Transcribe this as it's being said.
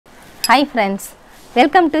Hi friends,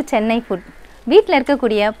 welcome to Chennai food. வீட்ல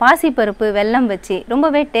இருக்கக்கூடிய பாசிப்பருப்பு வெல்லம் வச்சு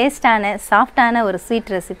ரொம்பவே டேஸ்டான சாஃப்ட்டான ஒரு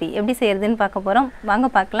ஸ்வீட் ரெசிபி எப்படி செய்யறதுன்னு பார்க்க போறோம். வாங்க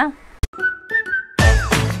பார்க்கலாம்.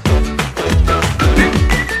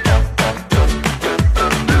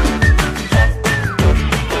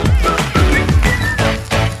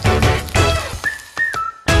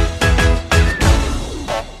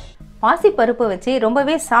 பாசிப்பருப்பு வச்சு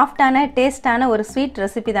ரொம்பவே சாஃப்ட்டான டேஸ்டான ஒரு ஸ்வீட்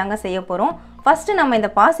ரெசிபி தாங்க செய்ய போறோம். ஃபர்ஸ்ட் நம்ம இந்த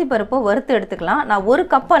பாசிப்பருப்பை வறுத்து எடுத்துக்கலாம். நான் 1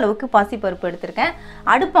 கப் அளவுக்கு பாசிப்பருப்பு எடுத்துர்க்கேன்.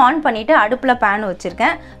 அடுப்பு ஆன் பண்ணிட்டு அடுப்புல pan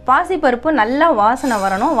வச்சிருக்கேன். பாசிப்பருப்பு நல்லா வாசனை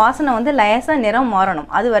வரணும். வாசனை வந்து லேசா நிறம் மாறணும்.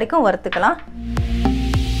 அது வரைக்கும் வறுத்துக்கலாம்.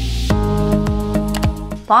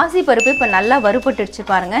 பாசிப்பருப்பு இப்ப நல்லா வறுபட்டுடுச்சு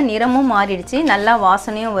பாருங்க. நிறமும் மாறிடுச்சு. நல்லா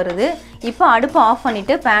வாசனையும் வருது. இப்போ அடுப்பு ஆஃப்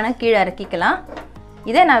பண்ணிட்டு pan-ஐ கீழ இறக்கிக்கலாம்.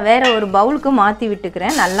 இதை நான் வேற ஒரு பவுலுக்கு மாத்தி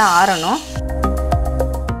விட்டுக்கிறேன். நல்லா ஆறணும்.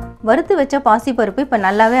 வறுத்து வச்ச பாசிப்பருப்பு இப்போ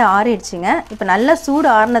நல்லாவே ஆறிடுச்சுங்க. இப்போ நல்லா சூடு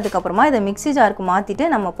ஆறினதுக்கு அப்புறமா இதை மிக்ஸி ஜாருக்கு மாற்றிட்டு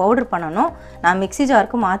நம்ம பவுடர் பண்ணணும். நான் மிக்ஸி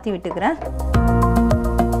ஜாருக்கு மாற்றி விட்டுக்கிறேன்.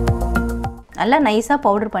 நல்லா நைஸாக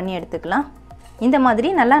பவுடர் பண்ணி எடுத்துக்கலாம். இந்த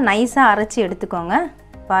மாதிரி நல்லா நைஸாக அரைச்சி எடுத்துக்கோங்க.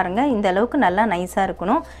 பாருங்கள், இந்த அளவுக்கு நல்லா நைஸாக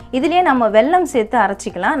இருக்கணும். இதுலேயே நம்ம வெல்லம் சேர்த்து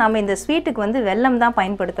அரைச்சிக்கலாம். நம்ம இந்த ஸ்வீட்டுக்கு வந்து வெல்லம் தான்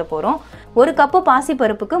பயன்படுத்த போகிறோம். 1 கப்பு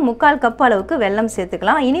பாசிப்பருப்புக்கு 3/4 கப் அளவுக்கு வெல்லம்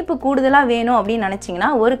சேர்த்துக்கலாம். இனிப்பு கூடுதலாக வேணும் அப்படின்னு நினச்சிங்கன்னா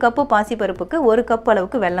 1 கப்பு பாசிப்பருப்புக்கு 1 கப்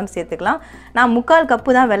அளவுக்கு வெல்லம் சேர்த்துக்கலாம். நான் 3/4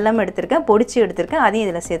 கப்பு தான் வெல்லம் எடுத்திருக்கேன், பொடிச்சு எடுத்திருக்கேன். அதையும்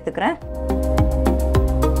இதில் சேர்த்துக்கிறேன்.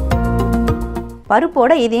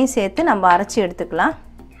 பருப்போட இதையும் சேர்த்து நம்ம அரைச்சி எடுத்துக்கலாம்.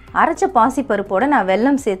 அரைச்ச பாசிப்பருப்போட நான்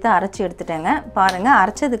வெல்லம் சேர்த்து அரைச்சி எடுத்துட்டேங்க. பாருங்கள்,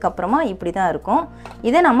 அரைச்சதுக்கப்புறமா இப்படி தான் இருக்கும்.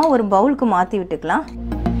 இதை நம்ம ஒரு பவுலுக்கு மாற்றி விட்டுக்கலாம்.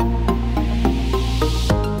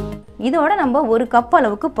 இதோட நம்ம 1 கப்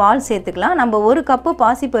அளவுக்கு பால் சேர்த்துக்கலாம். நம்ம 1 கப்பு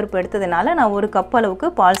பாசிப்பருப்பு எடுத்ததுனால நான் 1 கப் அளவுக்கு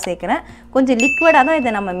பால் சேர்க்குறேன். கொஞ்சம் லிக்விடாக தான்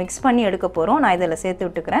இதை நம்ம மிக்ஸ் பண்ணி எடுக்க போகிறோம். நான் இதில் சேர்த்து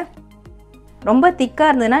விட்டுக்கிறேன். ரொம்ப திக்காக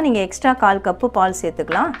இருந்ததுன்னா நீங்கள் எக்ஸ்ட்ரா 1/4 கப்பு பால்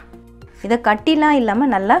சேர்த்துக்கலாம். இதை கட்டிலாம்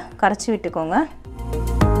இல்லாமல் நல்லா கரைச்சி விட்டுக்கோங்க.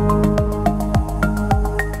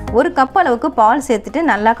 1 கப் அளவுக்கு பால் சேர்த்துட்டு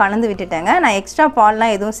நல்லா கலந்து விட்டுட்டேங்க. நான் எக்ஸ்ட்ரா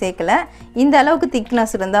பால்லாம் எதுவும் சேர்க்கல. இந்த அளவுக்கு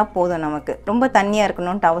திக்னஸ் இருந்தால் போதும், நமக்கு ரொம்ப தண்ணியாக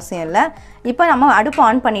இருக்கணும்ன்ட்டு அவசியம் இல்லை. இப்போ நம்ம அடுப்பு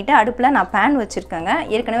ஆன் பண்ணிவிட்டு அடுப்பில் நான் பேன் வச்சுருக்கேங்க.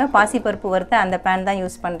 ஏற்கனவே பாசிப்பருப்பு வறுத்த அந்த பேன் தான்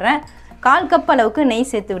யூஸ் பண்ணுறேன். 1/4 கப் அளவுக்கு நெய்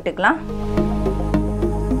சேர்த்து விட்டுக்கலாம்.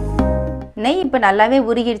 நெய் இப்போ நல்லாவே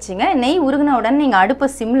உருகிடுச்சுங்க. நெய் உருகின உடனே நீங்கள் அடுப்பை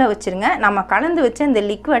சிம்மில் வச்சுருங்க. நம்ம கலந்து வச்சு இந்த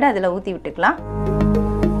லிக்விடை அதில் ஊற்றி விட்டுக்கலாம்.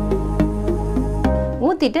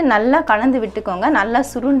 ஊற்றிட்டு நல்லா கலந்து விட்டுக்கோங்க. நல்லா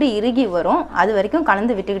சுருண்டு இறுகி வரும். அது வரைக்கும்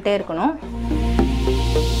கலந்து விட்டுக்கிட்டே இருக்கணும்.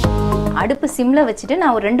 அடுப்பு சிம்மில் வச்சுட்டு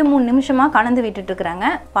நான் ஒரு 2-3 நிமிஷமாக கலந்து விட்டுட்டுருக்குறேங்க.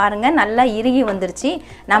 பாருங்கள், நல்லா இறுகி வந்துருச்சு.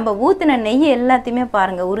 நம்ம ஊற்றின நெய் எல்லாத்தையுமே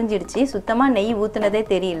பாருங்கள் உறிஞ்சிடுச்சு. சுத்தமாக நெய் ஊற்றுனதே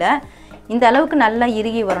தெரியல. இந்த அளவுக்கு நல்லா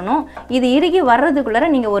இறுகி வரணும். இது இறுகி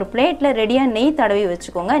வர்றதுக்குள்ளே நீங்கள் ஒரு பிளேட்டில் ரெடியாக நெய் தடவி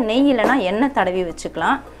வச்சுக்கோங்க. நெய் இல்லைனா எண்ணெய் தடவி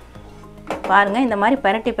வச்சுக்கலாம். பாருங்கள், இந்த மாதிரி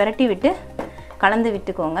பெரட்டி பெரட்டி விட்டு கலந்து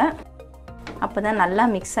விட்டுக்கோங்க. அப்போ தான் நல்லா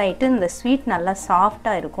மிக்ஸ் ஆகிட்டு இந்த ஸ்வீட் நல்லா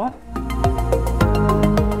சாஃப்டாக இருக்கும்.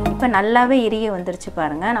 இப்போ நல்லாவே இறுகி வந்துருச்சு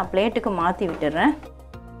பாருங்கள். நான் பிளேட்டுக்கு மாற்றி விட்டுடுறேன்.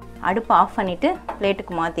 அடுப்பு ஆஃப் பண்ணிவிட்டு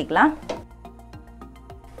பிளேட்டுக்கு மாற்றிக்கலாம்.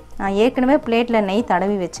 நான் ஏற்கனவே பிளேட்டில் நெய்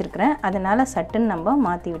தடவி வச்சுருக்கிறேன். அதனால் சட்டுன்னு நம்ம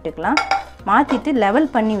மாற்றி விட்டுக்கலாம். மாற்றிட்டு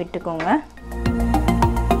லெவல் பண்ணி விட்டுக்கோங்க.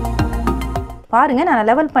 பாருங்கள், நான்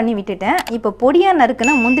லெவல் பண்ணி விட்டுட்டேன். இப்போ பொடியாக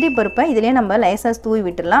நறுக்குன்னா முந்திரி பருப்பை இதிலே நம்ம லேசாக தூவி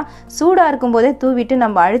விட்டுடலாம். சூடாக இருக்கும்போதே தூவிட்டு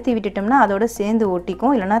நம்ம அழுத்தி விட்டுட்டோம்னா அதோட சேர்ந்து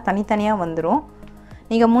ஒட்டிக்கும், இல்லைனா தனித்தனியாக வந்துடும்.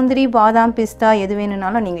 நீங்கள் முந்திரி, பாதாம், பிஸ்தா எது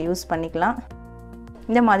வேணும்னாலும் நீங்கள் யூஸ் பண்ணிக்கலாம்.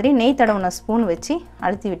 இந்த மாதிரி நெய் தடவுன ஸ்பூன் வச்சு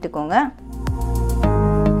அழுத்தி விட்டுக்கோங்க.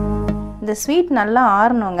 இந்த ஸ்வீட் நல்லா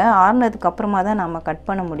ஆறணுங்க. ஆறுனதுக்கு அப்புறமா தான் நம்ம கட்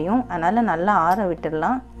பண்ண முடியும். அதனால் நல்லா ஆற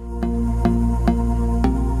விட்டுடலாம்.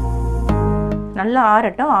 நல்லா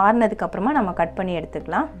ஆறட்டும். ஆறுனதுக்கு அப்புறமா நம்ம கட் பண்ணி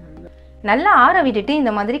எடுத்துக்கலாம். நல்லா ஆற விட்டுட்டு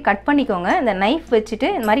இந்த மாதிரி கட் பண்ணிக்கோங்க. இந்த நைஃப் வச்சுட்டு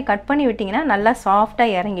இந்த மாதிரி கட் பண்ணி விட்டிங்கன்னா நல்லா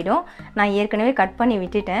சாஃப்டாக இறங்கிடும். நான் ஏற்கனவே கட் பண்ணி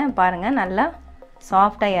விட்டுட்டேன். பாருங்கள், நல்லா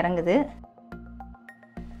சாஃப்டாக இறங்குது.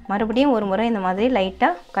 மறுபடியும் ஒரு முறை இந்த மாதிரி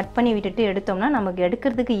லைட்டாக கட் பண்ணி விட்டுட்டு எடுத்தோம்னா நமக்கு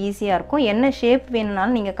எடுக்கிறதுக்கு ஈஸியாக இருக்கும். என்ன ஷேப்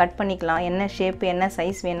வேணும்னாலும் நீங்கள் கட் பண்ணிக்கலாம். என்ன ஷேப், என்ன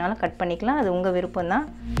சைஸ் வேணுனாலும் கட் பண்ணிக்கலாம். அது உங்கள் விருப்பம்தான்.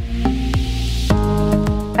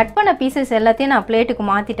 கட் பண்ண பீசஸ் எல்லாத்தையும் நான் பிளேட்டுக்கு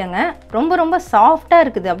மாற்றிட்டேங்க. ரொம்ப ரொம்ப சாஃப்டாக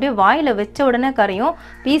இருக்குது. அப்படியே வாயில் வச்ச உடனே கரையும்.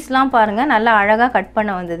 பீஸ்லாம் பாருங்கள், நல்லா அழகாக கட்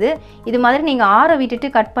பண்ண வந்தது. இது மாதிரி நீங்கள் ஆற விட்டுட்டு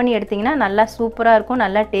கட் பண்ணி எடுத்திங்கன்னா நல்லா சூப்பராக இருக்கும்,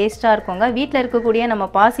 நல்லா டேஸ்ட்டாக இருக்குங்க. வீட்டில் இருக்கக்கூடிய நம்ம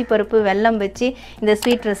பாசிப்பருப்பு வெல்லம் வச்சு இந்த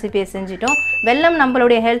ஸ்வீட் ரெசிபியை செஞ்சிட்டோம். வெல்லம்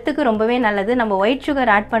நம்மளுடைய ஹெல்த்துக்கு ரொம்பவே நல்லது. நம்ம ஒயிட்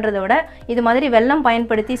சுகர் ஆட் பண்ணுறத விட இது மாதிரி வெல்லம்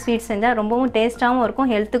பயன்படுத்தி ஸ்வீட் செஞ்சால் ரொம்பவும் டேஸ்ட்டாகவும் இருக்கும்,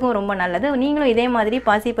 ஹெல்த்துக்கும் ரொம்ப நல்லது. நீங்களும் இதே மாதிரி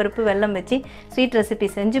பாசிப்பருப்பு வெல்லம் வச்சு ஸ்வீட் ரெசிபி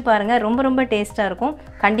செஞ்சு பாருங்கள். ரொம்ப ரொம்ப டேஸ்ட்டாக இருக்கும்.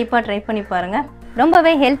 கண்டிப்பாக ட்ரை பண்ணி பாருங்கள்.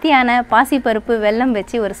 ரொம்பவே ஹெல்த்தியான பாசிப்பருப்பு வெல்லம்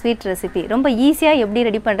வச்சு ஒரு ஸ்வீட் ரெசிபி ரொம்ப ஈஸியாக எப்படி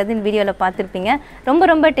ரெடி பண்ணுறதுன்னு வீடியோவில் பார்த்துருப்பீங்க.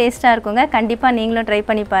 ரொம்ப டேஸ்ட்டாக இருக்குங்க. கண்டிப்பாக நீங்களும் ட்ரை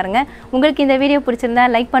பண்ணி பாருங்கள். உங்களுக்கு இந்த வீடியோ பிடிச்சிருந்தா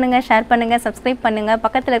லைக் பண்ணுங்கள், ஷேர் பண்ணுங்கள், சப்ஸ்கிரைப் பண்ணுங்கள்.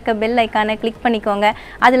 பக்கத்தில் இருக்க பெல் ஐக்கானை கிளிக் பண்ணிக்கோங்க.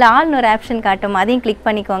 அதில் ஆல்னு ஒரு ஆப்ஷன் காட்டும், அதையும் கிளிக்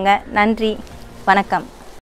பண்ணிக்கோங்க. நன்றி, வணக்கம்.